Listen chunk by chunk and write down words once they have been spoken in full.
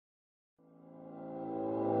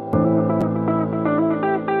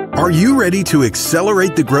Are you ready to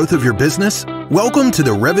accelerate the growth of your business? Welcome to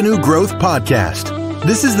the Revenue Growth Podcast.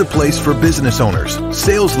 This is the place for business owners,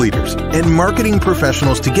 sales leaders, and marketing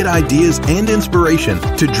professionals to get ideas and inspiration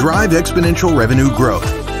to drive exponential revenue growth.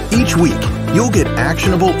 Each week, you'll get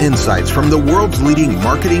actionable insights from the world's leading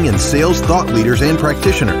marketing and sales thought leaders and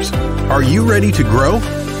practitioners. Are you ready to grow?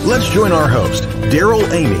 Let's join our host, Daryl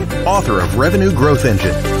Amy, author of Revenue Growth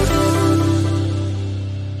Engine.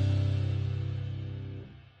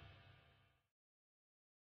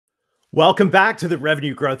 Welcome back to the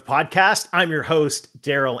Revenue Growth Podcast. I'm your host,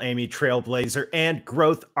 Daryl Amy, Trailblazer and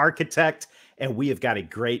Growth Architect. And we have got a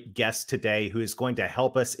great guest today who is going to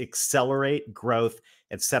help us accelerate growth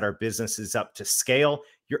and set our businesses up to scale.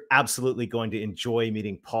 You're absolutely going to enjoy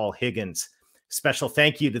meeting Paul Higgins. Special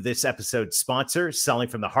thank you to this episode's sponsor, Selling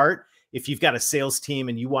from the Heart. If you've got a sales team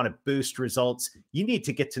and you want to boost results, you need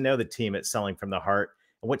to get to know the team at Selling from the Heart.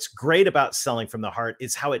 And what's great about Selling from the Heart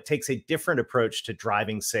is how it takes a different approach to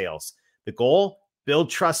driving sales. The goal,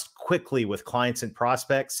 build trust quickly with clients and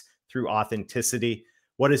prospects through authenticity.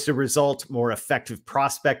 What is the result? More effective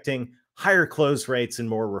prospecting, higher close rates, and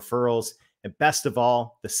more referrals. And best of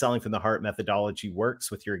all, the Selling from the Heart methodology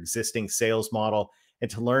works with your existing sales model.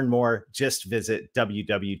 And to learn more, just visit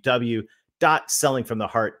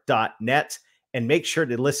www.sellingfromtheheart.net and make sure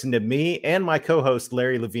to listen to me and my co-host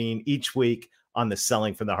Larry Levine each week on the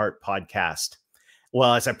Selling from the Heart podcast.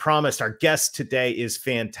 Well, as I promised, our guest today is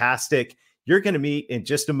fantastic. You're going to meet in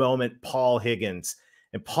just a moment Paul Higgins.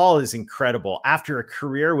 And Paul is incredible. After a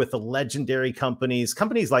career with the legendary companies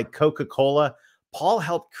like Coca-Cola, Paul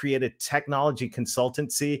helped create a technology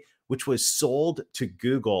consultancy, which was sold to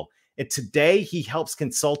Google. And today he helps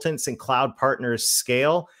consultants and cloud partners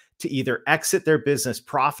scale to either exit their business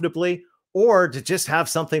profitably or to just have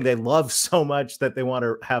something they love so much that they want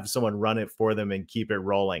to have someone run it for them and keep it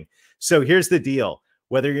rolling. So here's the deal.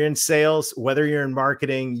 Whether you're in sales, whether you're in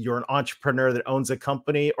marketing, you're an entrepreneur that owns a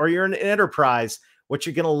company, or you're an enterprise, what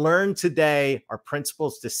you're going to learn today are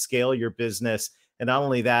principles to scale your business. And not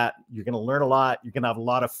only that, you're going to learn a lot. You're going to have a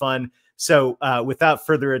lot of fun. So without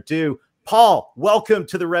further ado, Paul, welcome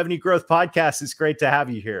to the Revenue Growth Podcast. It's great to have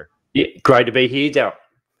you here. Yeah, great to be here, Daryl.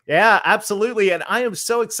 Yeah, absolutely. And I am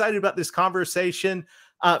so excited about this conversation.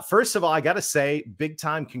 First of all, I got to say, big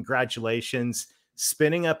time congratulations.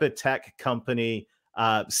 Spinning up a tech company,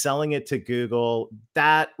 selling it to Google.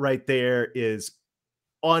 That right there is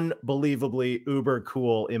unbelievably uber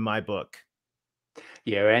cool in my book.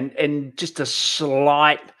 Yeah, and just a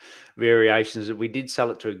slight variation is that we did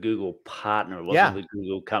sell it to a Google partner. It wasn't the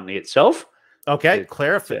Google company itself. Okay,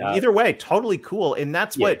 clarify. Either way, totally cool. And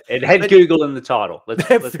that's what it had Google in the title.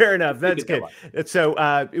 Fair enough. That's good.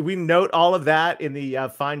 So we note all of that in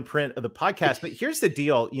the fine print of the podcast. But here's the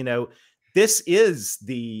deal. This is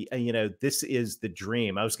the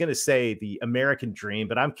dream. I was going to say the American dream,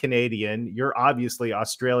 but I'm Canadian. You're obviously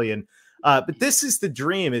Australian. But this is the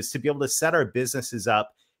dream, is to be able to set our businesses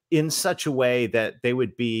up in such a way that they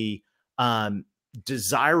would be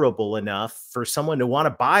desirable enough for someone to want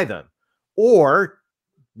to buy them, or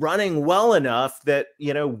running well enough that,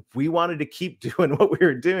 we wanted to keep doing what we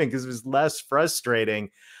were doing because it was less frustrating.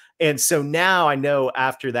 And so now I know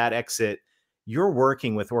after that exit, you're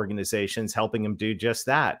working with organizations, helping them do just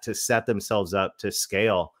that, to set themselves up to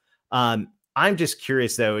scale. I'm just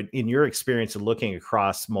curious, though, in your experience of looking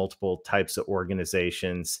across multiple types of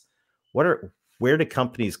organizations, where do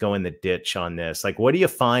companies go in the ditch on this? Like, what do you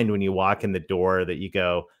find when you walk in the door that you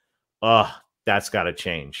go, oh, that's got to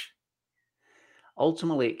change?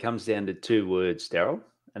 Ultimately, it comes down to two words, Daryl,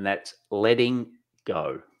 and that's letting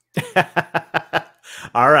go.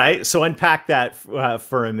 All right. So unpack that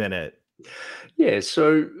for a minute. Yeah.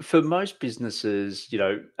 So for most businesses,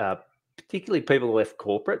 particularly people who left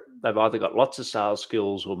corporate, they've either got lots of sales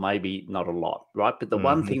skills or maybe not a lot, right? But the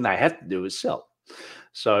one thing they have to do is sell.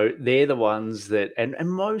 So they're the ones that, and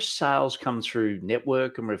most sales come through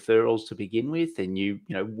network and referrals to begin with, and you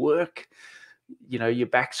work, your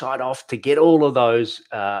backside off to get all of those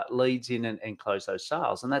leads in and close those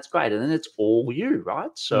sales. And that's great. And then it's all you,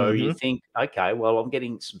 right? So you think, okay, well, I'm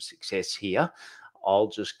getting some success here. I'll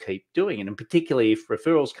just keep doing it. And particularly if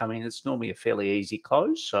referrals come in, it's normally a fairly easy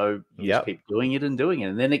close. So you just keep doing it. And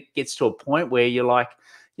then it gets to a point where you're like,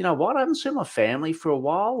 you know what, I haven't seen my family for a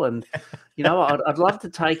while. And, I'd love to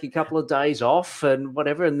take a couple of days off and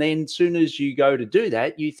whatever. And then as soon as you go to do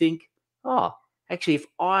that, you think, oh, actually, if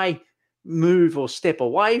I move or step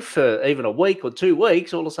away for even a week or 2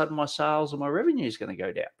 weeks, all of a sudden my sales and my revenue is going to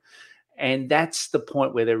go down. And that's the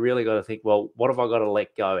point where they really got to think, well, what have I got to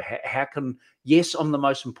let go? How can, yes, I'm the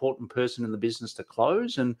most important person in the business to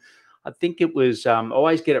close. And I think it was, I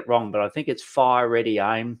always get it wrong, but I think it's fire, ready,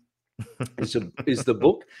 aim. is the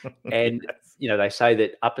book. And they say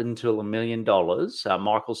that up until $1 million,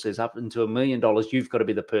 Michael says up until $1 million, you've got to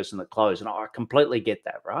be the person that closes. And I completely get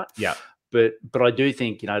that, right? Yeah. But I do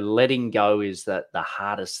think letting go is the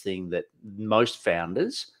hardest thing that most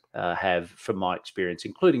founders have, from my experience,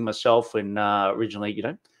 including myself. When originally,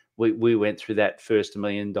 we went through that first $1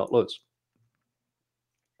 million.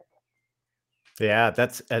 Yeah,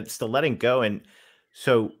 it's the letting go. And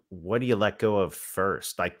so what do you let go of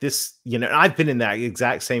first? Like this, I've been in that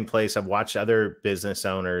exact same place. I've watched other business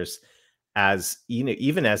owners as,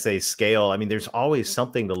 even as they scale. I mean, there's always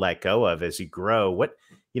something to let go of as you grow. What,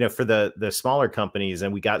 for the smaller companies,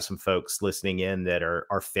 and we got some folks listening in that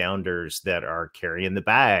are founders that are carrying the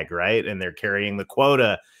bag, right? And they're carrying the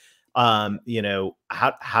quota. How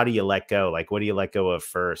do you let go? Like, what do you let go of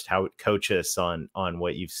first? How coach us on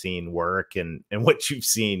what you've seen work and what you've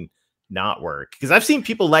seen not work? Because I've seen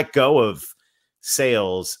people let go of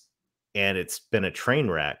sales and it's been a train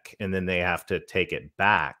wreck, and then they have to take it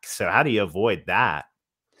back. So how do you avoid that?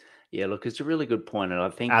 Yeah, look, it's a really good point. And I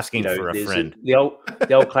think, Asking for a there's friend. the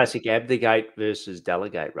old classic abdicate versus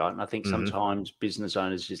delegate, right? And I think Mhm. sometimes business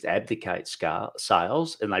owners just abdicate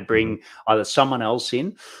sales, and they bring either someone else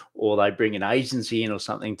in, or they bring an agency in or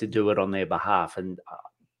something to do it on their behalf. And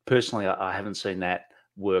personally, I haven't seen that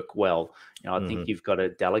work well. I think you've got to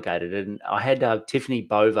delegate it. And I had Tiffany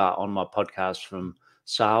Bova on my podcast from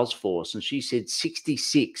Salesforce, and she said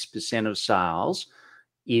 66% of sales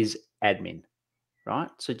is admin. Right?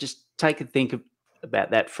 So just take a think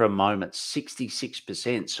about that for a moment.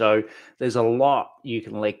 66%. So there's a lot you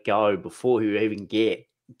can let go before you even get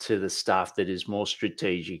to the stuff that is more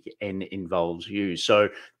strategic and involves you. So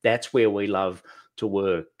that's where we love to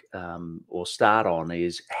work, or start on,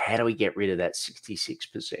 is how do we get rid of that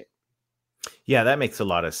 66%? Yeah, that makes a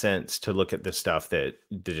lot of sense, to look at the stuff that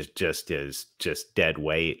just is just dead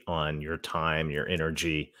weight on your time, your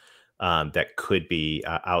energy, that could be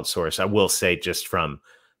outsourced. I will say, just from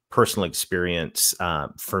personal experience,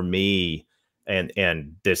 for me,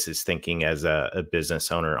 and this is thinking as a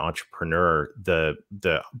business owner, entrepreneur,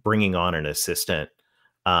 the bringing on an assistant,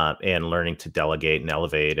 and learning to delegate and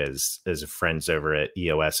elevate, as friends over at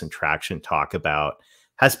EOS and Traction talk about,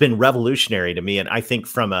 has been revolutionary to me. And I think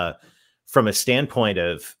from a standpoint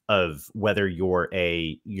of whether you're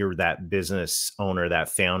that business owner, that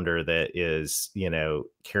founder that is,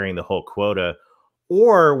 carrying the whole quota,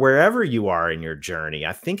 or wherever you are in your journey,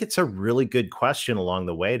 I think it's a really good question along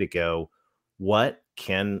the way to go,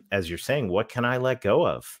 as you're saying, what can I let go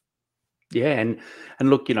of? Yeah, and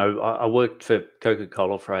look, I worked for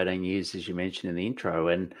Coca-Cola for 18 years, as you mentioned in the intro,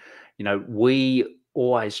 and we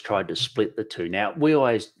always tried to split the two. Now, we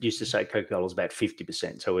always used to say Coca-Cola is about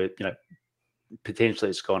 50%, so we're, potentially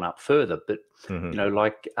it's gone up further, but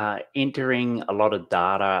Mhm. entering a lot of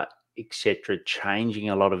data, etc., changing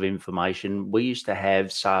a lot of information. We used to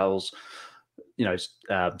have sales,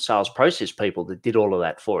 sales process people that did all of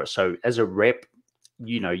that for us. So as a rep,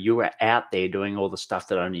 you were out there doing all the stuff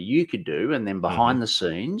that only you could do, and then Mhm. behind the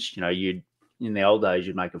scenes, you'd, in the old days,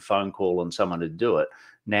 you'd make a phone call and someone would do it.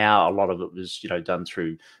 Now a lot of it was done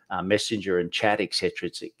through messenger and chat, etc.,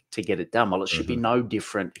 to get it done. Well, it should be Mhm. no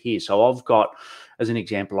different here. So I've got, as an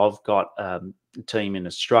example, I've got a team in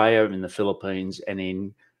Australia, in the Philippines, and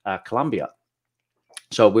in Colombia.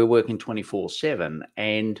 So we're working 24/7,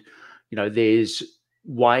 and there's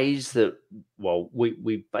ways that, well,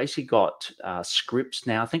 we basically got scripts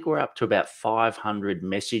now. I think we're up to about 500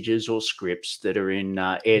 messages or scripts that are in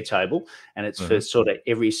Airtable, and it's for Mhm. sort of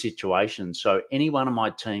every situation. So any one of my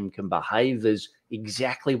team can behave as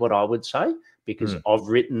exactly what I would say, because Mm. I've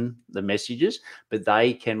written the messages, but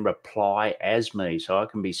they can reply as me. So I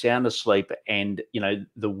can be sound asleep, and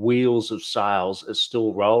the wheels of sales are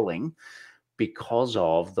still rolling, because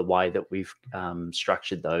of the way that we've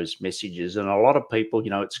structured those messages. And a lot of people,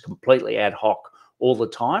 it's completely ad hoc all the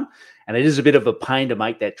time. And it is a bit of a pain to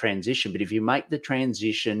make that transition. But if you make the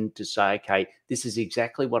transition to say, okay, this is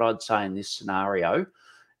exactly what I'd say in this scenario,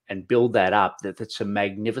 and build that up, that's a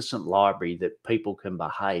magnificent library that people can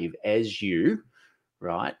behave as you,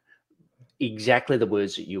 right? Exactly the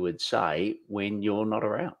words that you would say when you're not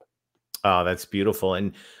around. Oh, that's beautiful.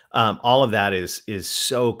 And all of that is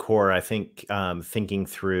so core. I think, thinking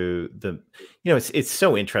through it's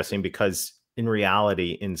so interesting, because in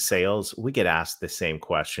reality, in sales, we get asked the same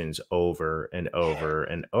questions over and over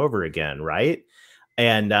and over again, right?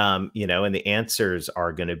 And and the answers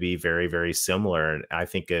are going to be very, very similar. And I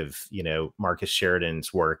think of, Marcus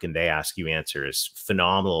Sheridan's work, and they ask you answers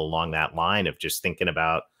phenomenal along that line of just thinking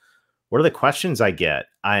about, what are the questions I get?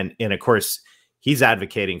 And of course, he's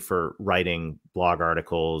advocating for writing blog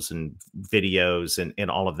articles and videos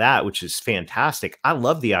and all of that, which is fantastic. I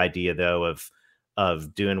love the idea though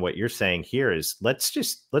of doing what you're saying here is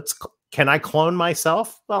can I clone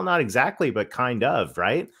myself? Well, not exactly, but kind of,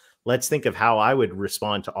 right? Let's think of how I would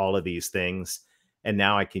respond to all of these things. And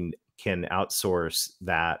now I can outsource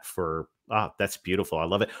that for, oh, that's beautiful. I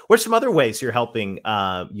love it. What's some other ways you're helping,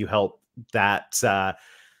 you help that,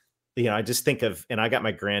 I just think of, and I got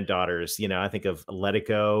my granddaughters, I think of Let It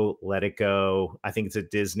Go, Let It Go. I think it's a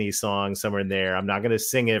Disney song somewhere in there. I'm not going to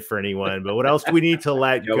sing it for anyone, but what else do we need to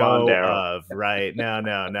let go of? Right. No,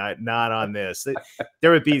 not on this.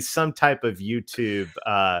 There would be some type of YouTube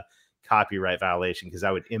copyright violation because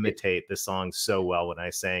I would imitate the song so well when I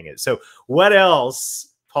sang it. So what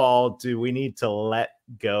else, Paul, do we need to let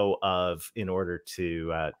go of in order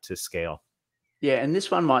to scale? Yeah, and this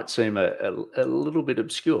one might seem a little bit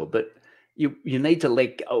obscure, but you need to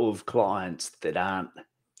let go of clients that aren't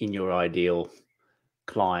in your ideal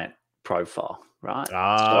client profile, right?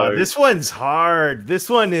 So, this one's hard. This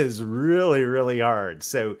one is really, really hard.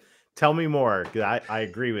 So tell me more. I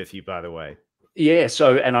agree with you, by the way. Yeah.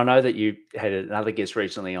 So, and I know that you had another guest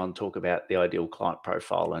recently on talk about the ideal client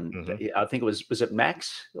profile, and I think was it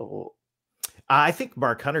Max or? I think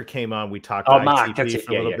Mark Hunter came on. We talked Mark, ICP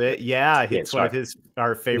for a little bit. Yeah, it's one of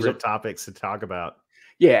our favorite topics to talk about.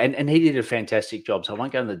 Yeah, and he did a fantastic job. So I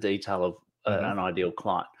won't go into the detail of an ideal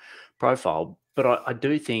client profile, but I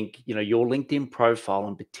do think your LinkedIn profile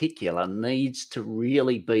in particular needs to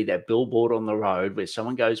really be that billboard on the road where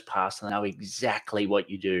someone goes past and they know exactly what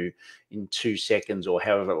you do in 2 seconds or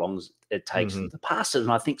however long it takes them to pass it.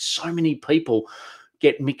 And I think so many people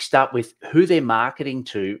get mixed up with who they're marketing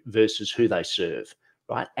to versus who they serve,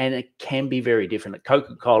 right? And it can be very different. At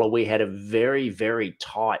Coca-Cola, we had a very, very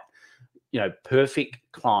tight, perfect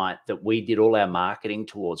client that we did all our marketing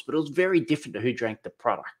towards, but it was very different to who drank the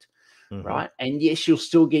product, right? And yes, you'll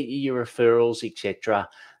still get your referrals, etc.,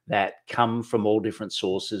 that come from all different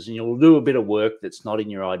sources, and you'll do a bit of work that's not in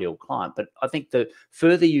your ideal client. But I think the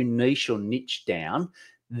further you niche or niche down,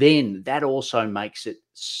 then that also makes it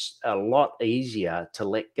a lot easier to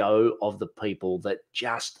let go of the people that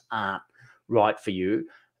just aren't right for you,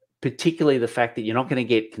 particularly the fact that you're not going to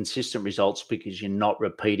get consistent results because you're not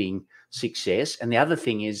repeating success. And the other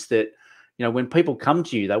thing is that, when people come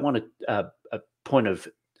to you, they want a point of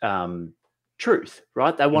truth,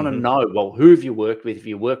 right? They want to know, well, who have you worked with? If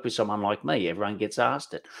you work with someone like me, everyone gets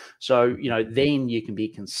asked it. So, then you can be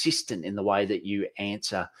consistent in the way that you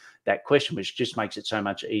answer that question, which just makes it so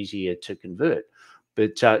much easier to convert.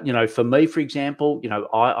 But, for me, for example,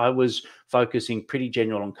 I was focusing pretty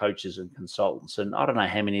general on coaches and consultants. And I don't know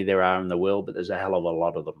how many there are in the world, but there's a hell of a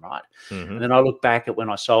lot of them, right? And then I look back at when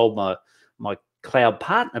I sold my cloud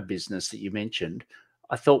partner business that you mentioned.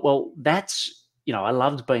 I thought, well, that's, I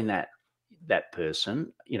loved being that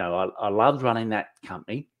person. I loved running that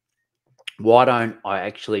company. Why don't I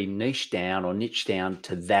actually niche down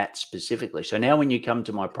to that specifically? So now when you come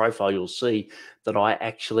to my profile, you'll see that I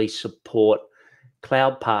actually support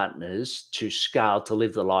cloud partners to scale to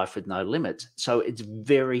live the life with no limits. So it's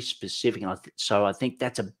very specific. And so I think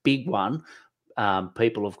that's a big one.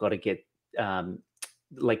 People have got to get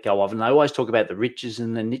let go of. And they always talk about the riches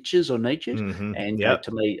and the niches or niches. And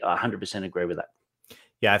to me, I 100% agree with that.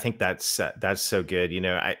 Yeah, I think that's so good.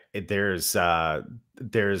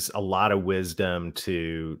 There's a lot of wisdom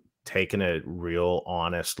to taking a real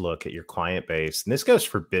honest look at your client base. And this goes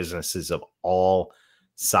for businesses of all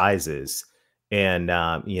sizes. And,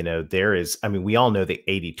 we all know the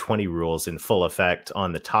 80-20 rules in full effect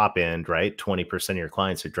on the top end, right? 20% of your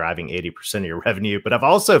clients are driving 80% of your revenue. But I've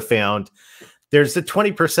also found there's the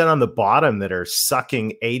 20% on the bottom that are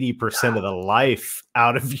sucking 80% of the life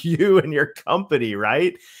out of you and your company,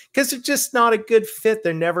 right? Because they're just not a good fit.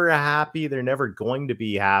 They're never happy. They're never going to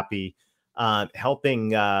be happy.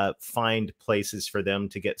 Helping find places for them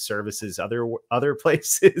to get services other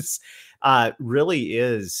places really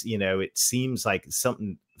is, it seems like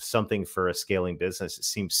something for a scaling business. It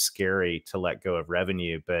seems scary to let go of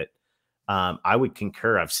revenue, but I would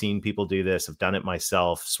concur. I've seen people do this. I've done it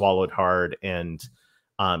myself, swallowed hard, and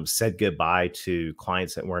said goodbye to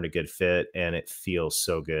clients that weren't a good fit. And it feels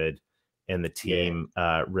so good. And the team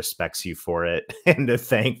respects you for it and they're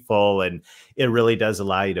thankful. And it really does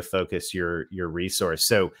allow you to focus your resource.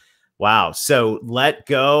 So, wow. So let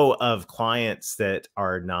go of clients that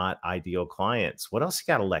are not ideal clients. What else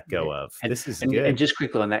you got to let go of? This is good. And just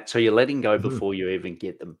quickly on that. So you're letting go before you even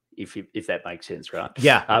get them, if that makes sense, right?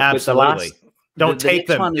 Yeah, absolutely. Don't take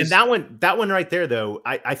them. And that one right there, though,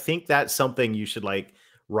 I think that's something you should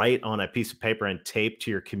write on a piece of paper and tape to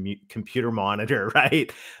your computer monitor,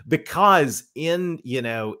 right? Because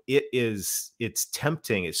it's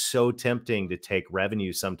tempting. It's so tempting to take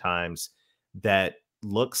revenue sometimes that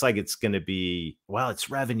looks like it's going to be, well, it's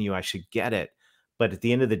revenue, I should get it. But at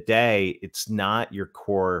the end of the day, it's not your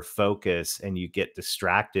core focus, and you get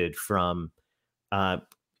distracted from,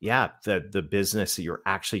 the business that you're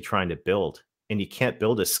actually trying to build. And you can't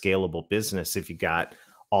build a scalable business if you got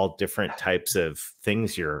all different types of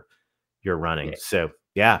things you're running. Yeah. So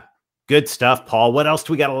yeah, good stuff, Paul. What else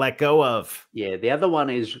do we got to let go of? Yeah. The other one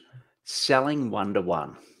is selling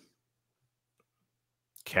one-to-one.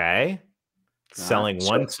 Okay. Selling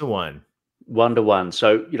one-to-one. One-to-one.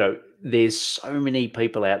 So, there's so many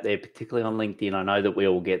people out there, particularly on LinkedIn. I know that we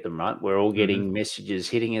all get them, right? We're all getting messages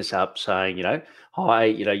hitting us up saying, hi,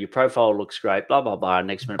 your profile looks great, blah, blah, blah.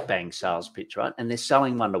 Next minute, bang, sales pitch, right? And they're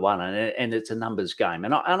selling one-to-one, and it's a numbers game.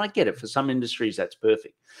 And I get it. For some industries, that's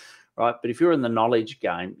perfect, right? But if you're in the knowledge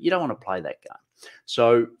game, you don't want to play that game.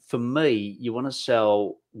 So for me, you want to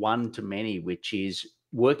sell one-to-many, which is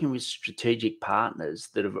working with strategic partners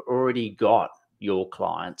that have already got your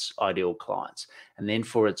clients, ideal clients. And then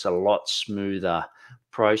it's a lot smoother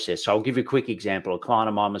process. So I'll give you a quick example. A client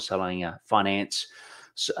of mine was selling a finance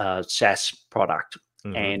SaaS product.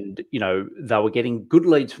 And, they were getting good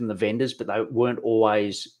leads from the vendors, but they weren't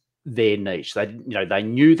always their niche. They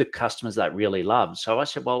knew the customers they really loved. So I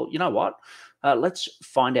said, well, you know what? Let's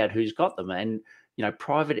find out who's got them. And,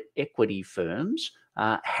 private equity firms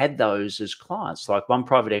had those as clients. Like one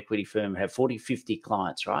private equity firm had 40, 50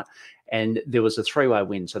 clients, right? And there was a three-way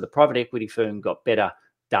win. So the private equity firm got better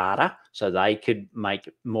data so they could make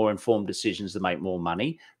more informed decisions to make more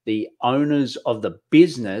money. The owners of the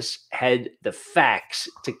business had the facts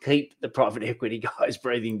to keep the private equity guys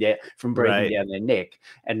breathing down their neck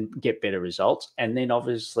and get better results. And then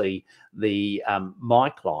obviously the my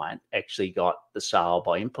client actually got the sale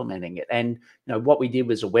by implementing it. And what we did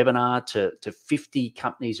was a webinar to 50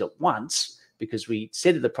 companies at once, because we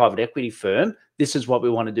said to the private equity firm, this is what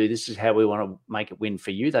we want to do. This is how we want to make it win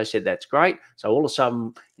for you. They said, that's great. So all of a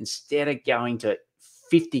sudden, instead of going to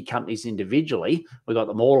 50 companies individually, we got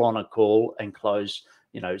them all on a call and closed,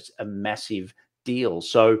 a massive deal.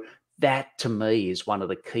 So that to me is one of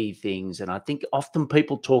the key things. And I think often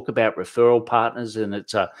people talk about referral partners, and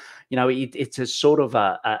it's it's a sort of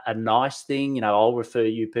a nice thing. I'll refer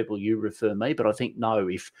you people, you refer me. But I think, no,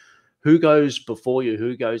 if who goes before you,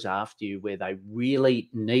 who goes after you, where they really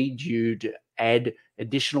need you to add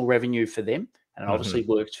additional revenue for them, and it obviously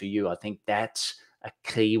works for you. I think that's a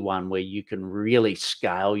key one where you can really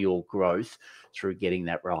scale your growth through getting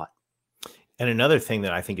that right. And another thing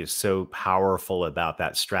that I think is so powerful about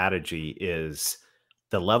that strategy is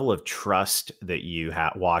the level of trust that you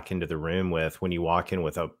walk into the room with. When you walk in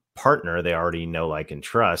with a partner they already know, like, and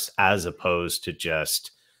trust, as opposed to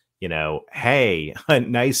just, hey,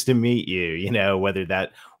 nice to meet you,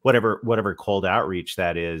 whatever cold outreach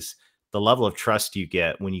that is. The level of trust you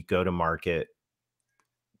get when you go to market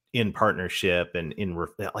in partnership and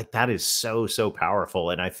like that is so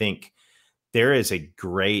powerful. And I think there is a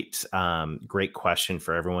great question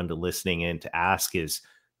for everyone to listening in to ask is,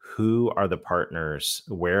 who are the partners?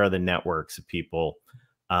 Where are the networks of people,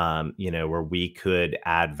 where we could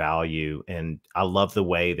add value? And I love the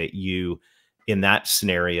way that you, in that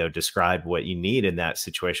scenario, described what you need in that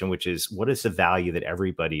situation, which is, what is the value that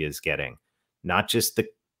everybody is getting? Not just the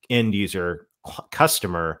end user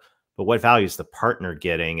customer, but what value is the partner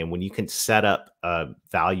getting? And when you can set up a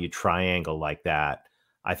value triangle like that,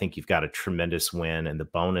 I think you've got a tremendous win. And the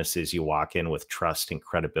bonus is you walk in with trust and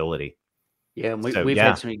credibility. Yeah, and we've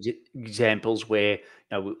had some examples where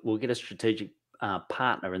we'll get a strategic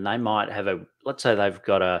partner, and they might have let's say they've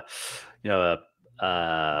got a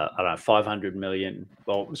 500 million,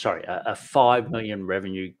 a 5 million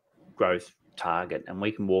revenue growth target. And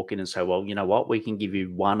we can walk in and say, well, you know what, we can give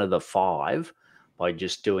you one of the 5 by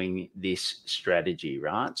just doing this strategy,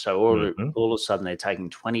 right? So all of a sudden they're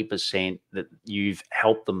taking 20% that you've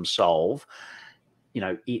helped them solve.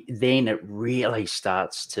 Then it really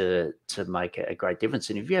starts to make a great difference.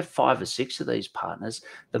 And if you have 5 or 6 of these partners,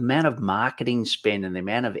 the amount of marketing spend and the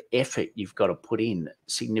amount of effort you've got to put in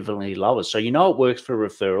significantly lower. So it works for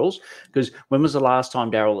referrals, because when was the last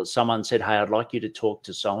time, Daryl, that someone said, hey, I'd like you to talk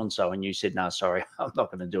to so-and-so, and you said, no, sorry, I'm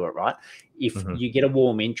not going to do it, right? If you get a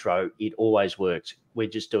warm intro, it always works. We're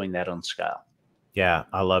just doing that on scale. Yeah,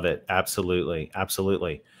 I love it. Absolutely.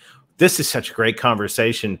 Absolutely. This is such a great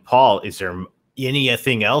conversation. Paul, is there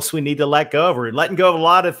anything else we need to let go of? We're letting go of a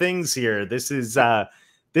lot of things here. This is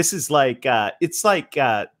like it's like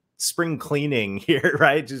spring cleaning here,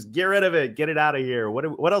 right? Just get rid of it, get it out of here.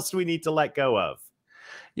 What else do we need to let go of?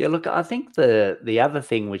 Yeah, look, I think the other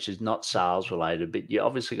thing, which is not sales related, but you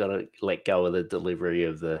obviously got to let go of the delivery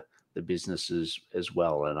of the businesses as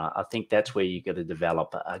well. And I think that's where you got to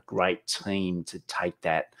develop a great team to take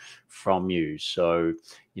that from you. So,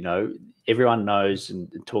 you know, everyone knows and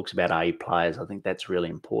talks about A players. I think that's really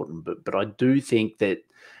important. But I do think that,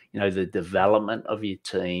 you know, the development of your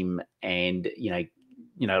team and,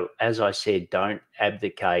 as I said, don't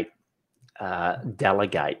abdicate,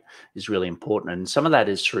 delegate is really important, and some of that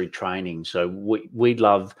is through training. So we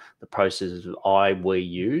love the processes of we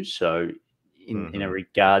use. So in a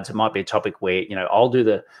regards, it might be a topic where, you know, I'll do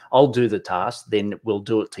the task, then we'll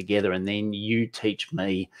do it together, and then you teach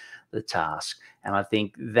me the task. And I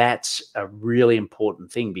think that's a really important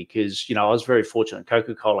thing because, you know, I was very fortunate.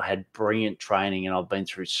 Coca-Cola had brilliant training, and I've been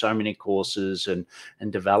through so many courses and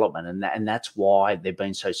development, and that's why they've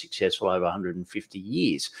been so successful over 150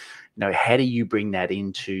 years. You know, how do you bring that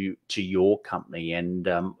into your company? And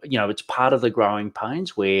you know, it's part of the growing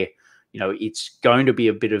pains where, you know, it's going to be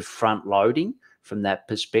a bit of front loading from that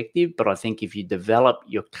perspective. But I think if you develop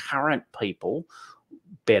your current people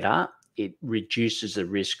better, it reduces the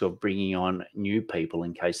risk of bringing on new people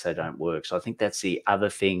in case they don't work. So I think that's the other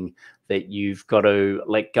thing, that you've got to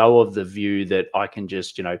let go of the view that I can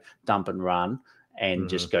just, you know, dump and run and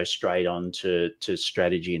just go straight on to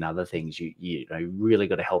strategy and other things. You know, really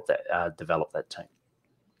got to help that develop that team.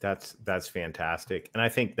 That's fantastic. And I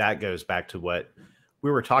think that goes back to what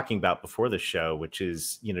we were talking about before the show, which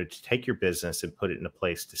is, you know, to take your business and put it in a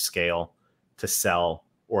place to scale, to sell,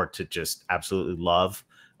 or to just absolutely love,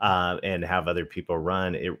 and have other people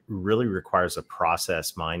run. It really requires a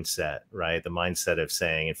process mindset, right? The mindset of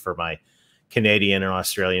saying, and for my Canadian and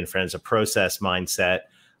Australian friends, a process mindset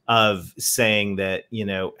of saying that, you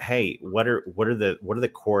know, hey, what are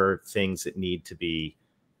the core things that need to be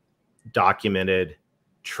documented,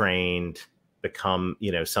 trained, become,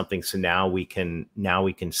 you know, something. So now we can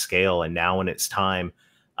scale. And now when it's time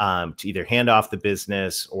to either hand off the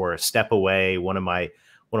business or step away, one of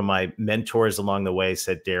my mentors along the way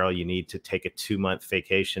said, Daryl, you need to take a 2-month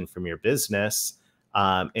vacation from your business.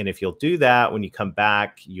 And if you'll do that, when you come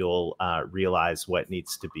back, you'll realize what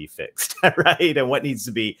needs to be fixed, right? And what needs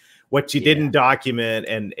to be, what you didn't document,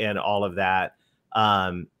 and all of that.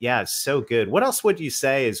 Yeah, it's so good. What else would you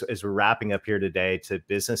say as we're wrapping up here today to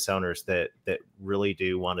business owners that really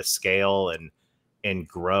do want to scale and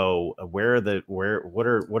grow? What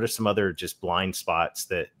are some other just blind spots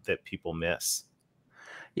that people miss?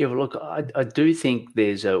 Yeah, well, look, I do think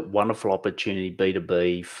there's a wonderful opportunity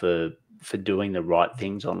B2B for doing the right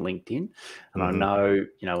things on LinkedIn. And I know,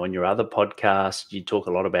 you know, on your other podcast, you talk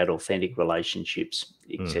a lot about authentic relationships,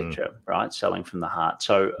 etc., right? Selling from the heart.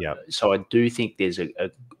 So, so I do think there's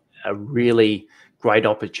a really great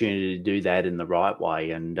opportunity to do that in the right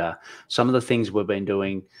way. And some of the things we've been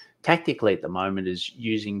doing tactically at the moment is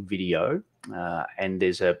using video. And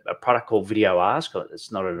there's a product called Video Ask.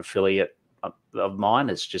 It's not an affiliate of mine.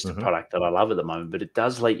 It's just a product that I love at the moment, but it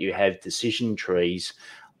does let you have decision trees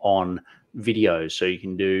on videos. So you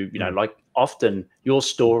can do, you know, like often your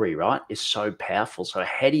story, right, is so powerful. So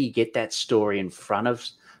how do you get that story in front of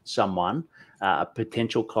someone, a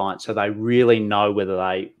potential client, so they really know whether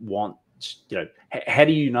they want, you know, how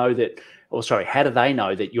do you know that, or sorry, how do they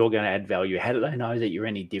know that you're going to add value? How do they know that you're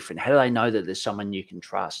any different? How do they know that there's someone you can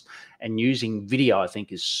trust? And using video, I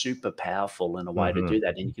think, is super powerful in a way to do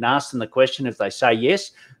that. And you can ask them the question. If they say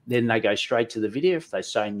yes, then they go straight to the video. If they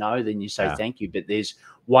say no, then you say thank you. But there's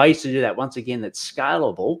ways to do that. Once again, that's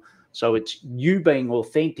scalable. So it's you being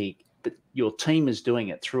authentic, but your team is doing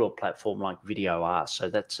it through a platform like Video Ask. So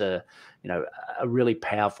that's a really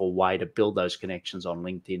powerful way to build those connections on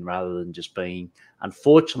LinkedIn, rather than just being,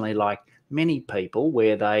 unfortunately, like many people,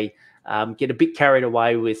 where they get a bit carried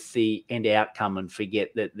away with the end outcome and forget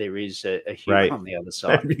that there is a human on the other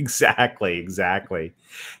side. Exactly.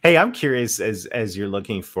 Hey, I'm curious, as you're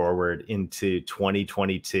looking forward into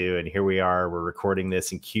 2022, and here we are, we're recording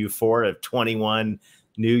this in Q4 of 21,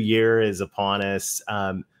 new year is upon us.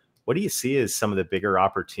 What do you see as some of the bigger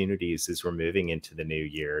opportunities as we're moving into the new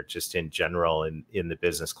year, just in general, in the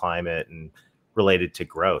business climate and related to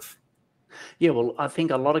growth? Yeah, well, I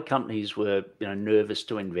think a lot of companies were, you know, nervous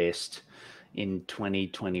to invest in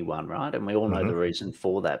 2021, right? And we all know the reason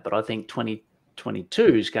for that. But I think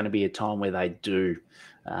 2022 is going to be a time where they do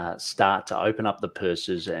start to open up the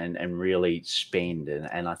purses and really spend.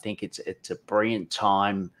 And I think it's a brilliant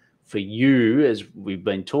time for you, as we've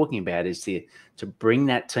been talking about, is to bring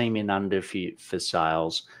that team in under for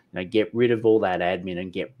sales, get rid of all that admin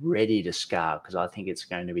and get ready to scale, because I think it's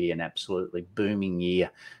going to be an absolutely booming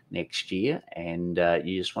year next year. And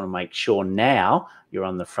you just want to make sure now you're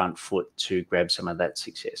on the front foot to grab some of that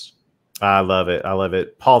success. I love it. I love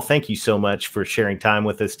it. Paul, thank you so much for sharing time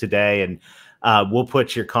with us today. And we'll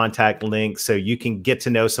put your contact link so you can get to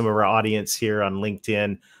know some of our audience here on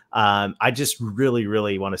LinkedIn. I just really,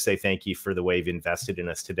 really want to say thank you for the way you've invested in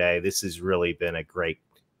us today. This has really been a great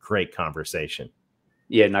conversation.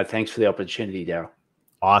 Yeah, no, thanks for the opportunity, Daryl.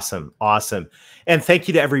 Awesome. Awesome. And thank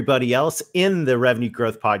you to everybody else in the Revenue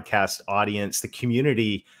Growth Podcast audience, the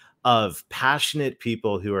community of passionate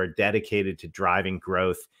people who are dedicated to driving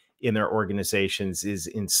growth in their organizations is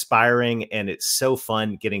inspiring. And it's so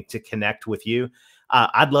fun getting to connect with you.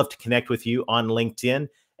 I'd love to connect with you on LinkedIn.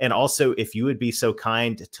 And also, if you would be so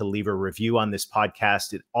kind to leave a review on this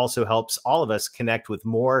podcast, it also helps all of us connect with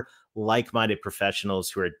more like-minded professionals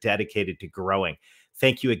who are dedicated to growing.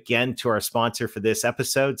 Thank you again to our sponsor for this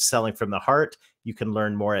episode, Selling from the Heart. You can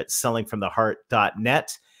learn more at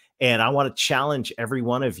sellingfromtheheart.net. And I want to challenge every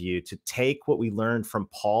one of you to take what we learned from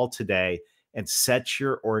Paul today and set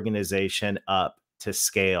your organization up to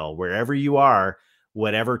scale. Wherever you are,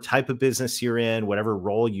 whatever type of business you're in, whatever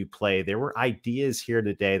role you play, there were ideas here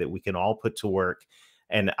today that we can all put to work.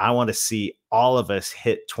 And I want to see all of us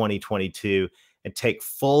hit 2022 and take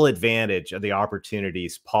full advantage of the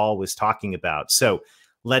opportunities Paul was talking about. So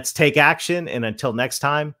let's take action. And until next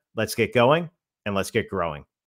time, let's get going and let's get growing.